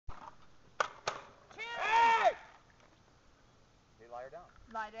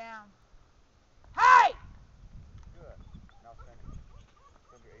Lie down. Hey! Good. Now send it.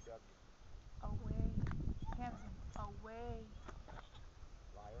 Send your AW. Away. Tamsin, away.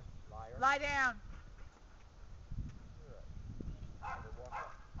 Liar. Liar. Lie down. Good. Never walk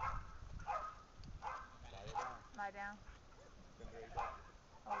up. Liar down. Lie down. Send your AW.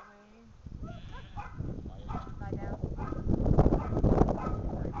 Away. Liar down. Lie down.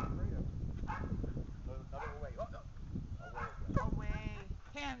 Another away. Oh, no. Away again. Away.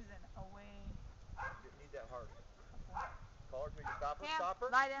 Tamsin, away. You didn't need that hard. Okay. Call her till you stop her. Tam, Stop her.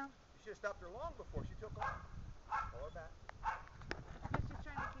 lie down. You should have stopped her long before she took off. Call her back. She's just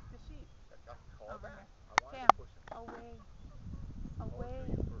trying to keep the sheep. Call her Over back. here. I wanted Tam, to push him. away. Call her Away.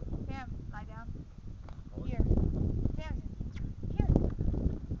 to you first. Tam, lie down. Call her Here. to you. Tamsin. Here.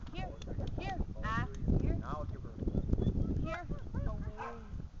 Here. Call her to you. Here. Call her to you. Here. Now I'll give her. Here. Away.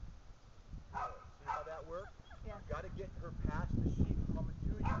 Good. See how that worked? Yeah. You got to get her past the sheep coming to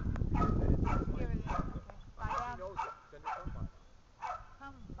you. Then it's like Give her the stop okay. her. Lie She down. knows it. Send her come by.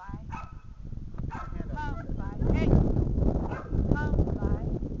 Come by. Get your hand out. Come by. Hey. Come by.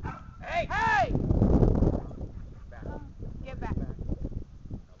 Hey! Hey! Back. Come. Get Back. back.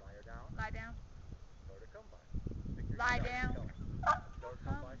 Now lie her down. Lie down. Tell her to come by. Stick your Lie hand down. out. Tell her to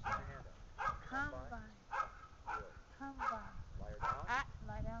come by. Stick your hand out. Come by. Good. Come by. Lie her down.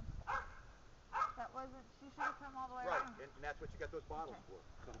 Lie down. That wasn't, she should have come all the way Right, around. and that's what you got those bottles Okay. for.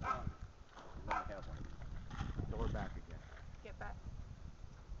 So let me have one of these. Tell her back again. Get back.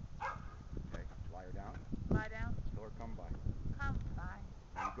 Okay, lie her down. Lie down. Tell her come by. Come by.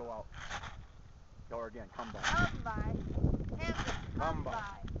 Now you go out. Tell her again, come by. Come by. Tamsin, come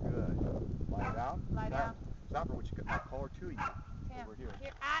by. Good. Lie her down. Lie down. Stop her. What you now call her to you. Tam, Over here.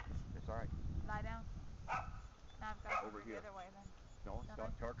 Here. It's all right. Lie down. Now I've got to Over go here. the other way then. No,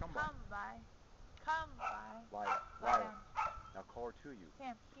 Okay. tell her come by. Come by. Come by. Lie her. Lie down. Now call her to you.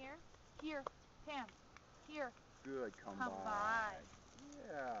 Tam, here. Here. Tam, here. Good. Come Come by. by.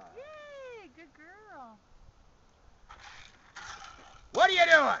 Yeah. Yay, good girl. What are you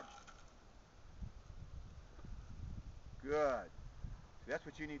doing? Good. See, that's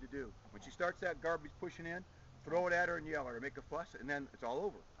what you need to do. When she starts that garbage pushing in, throw it at her and yell at her, make a fuss, and then it's all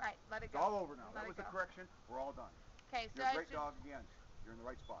over. Right, let it It's go. all over now. Let That was it the go. correction. We're all done. Okay, so You're a I great should, dog again. You're in the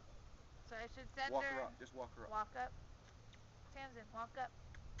right spot. so I should send Walk her. her up. Just walk her up. Walk up. Tamsin, walk up.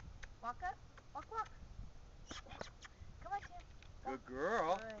 Walk up. Walk, walk. Come on, Tam. Walk. Good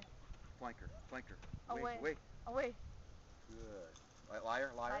girl. Good. Flank her. Flank her. Away. Away. Away. Good.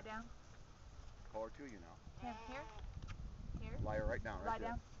 Liar. Liar. Lie down. Call her to you now. Tam, here. Here. Lie her right down. Right Lie there.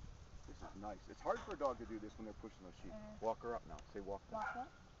 down. This is nice. It's hard for a dog to do this when they're pushing those sheep. Walk her up now. Say walk up. Walk up.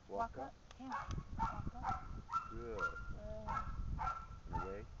 Walk up. Tam. Walk up. Good. Good. And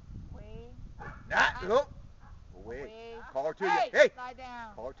away. Away. Oh. Away. Away. Call her to Hey! you. Hey! Lie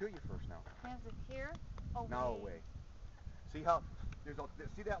down. Call her to you first now. Tamsin, here. Away. Now away. See how there's a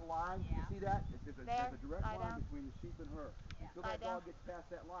see that line? Yeah. You see that? There's a direct Lie line down. between the sheep and her. Yeah. Until Lie that down. dog gets past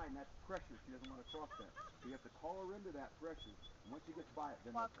that line, that's pressure. She doesn't want to cross that. So you have to call her into that pressure. And once she gets by it,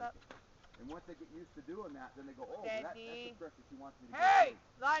 then Walk they'll up. take it. And once they get used to doing that, then they go, oh, that's Steady. the pressure she wants me to Hey! go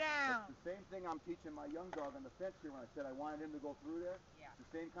through. Lie down. That's the same thing I'm teaching my young dog on the fence here when I said I wanted him to go through there. Yeah. It's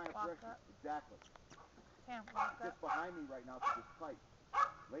the same kind of Walk pressure. up. Exactly. Tam, walk It's up. just behind me right now because it's tight.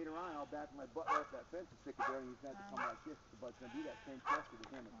 Later on, I'll back my butt right up that fence and stick it there, and he's going to have to come like this. But it's going to do that same pressure to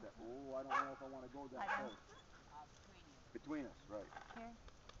him. It's that, oh, I don't know if I want to go that Lie down. close. Between you. Between us, right. Here.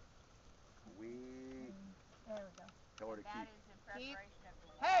 There we go. Tell her to That keep. is in preparation of the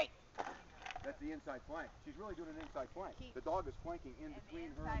walk. Hey! That's the inside flank. She's really doing an inside flank. Keep. The dog is flanking in And the between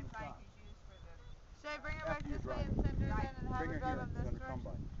her inside and the flank top. is used for the... Should I bring her back After you this way drive. and send her then and have Bring her her drive here them and this send her come direction?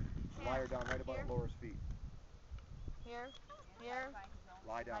 by. And lie her down right about Here. Laura's feet. Here. inside Here. flank is only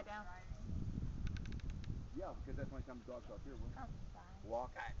Lie down. Lie down. Yeah, because that's the only time the dog's out here. Will Come by.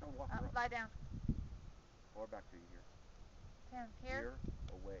 walk. Don't walk her up. Lie down. Or back to you here. Tam, here.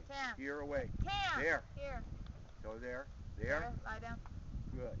 Away. Tam. Here, away. Tam. There. Here. Go there. Here. There. Lie down.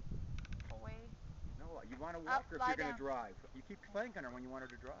 Good. Away. No, you want to walk her if lie you're going down. to drive. You keep flanking her when you want her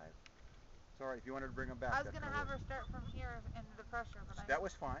to drive. It's all right. If you wanted to bring her back, I was that's going to gonna have work. her start from here into the pressure, but That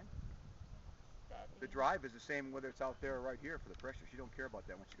was fine. Steady. The drive is the same whether it's out there or right here for the pressure. She don't care about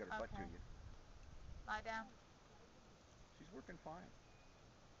that when she got her butt to Okay. you. Lie down. She's working fine.